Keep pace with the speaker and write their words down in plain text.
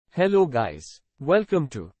Hello guys. Welcome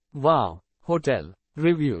to Wow Hotel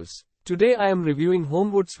Reviews. Today I am reviewing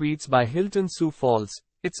Homewood Suites by Hilton Sioux Falls.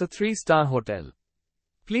 It's a 3-star hotel.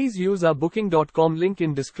 Please use our booking.com link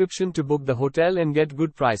in description to book the hotel and get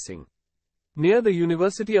good pricing. Near the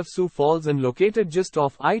University of Sioux Falls and located just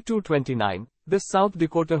off I-229, this South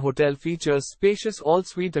Dakota hotel features spacious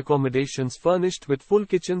all-suite accommodations furnished with full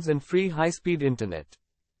kitchens and free high-speed internet.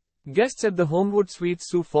 Guests at the Homewood Suites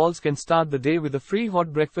Sioux Falls can start the day with a free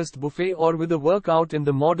hot breakfast buffet or with a workout in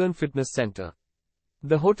the modern fitness center.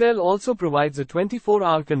 The hotel also provides a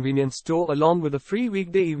 24-hour convenience store along with a free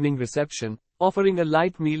weekday evening reception, offering a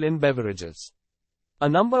light meal and beverages. A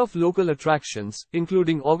number of local attractions,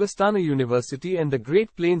 including Augustana University and the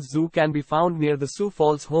Great Plains Zoo, can be found near the Sioux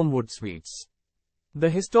Falls Homewood Suites.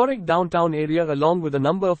 The historic downtown area along with a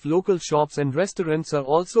number of local shops and restaurants are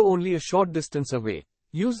also only a short distance away.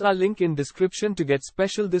 Use our link in description to get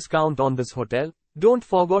special discount on this hotel. Don't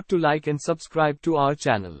forget to like and subscribe to our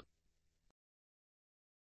channel.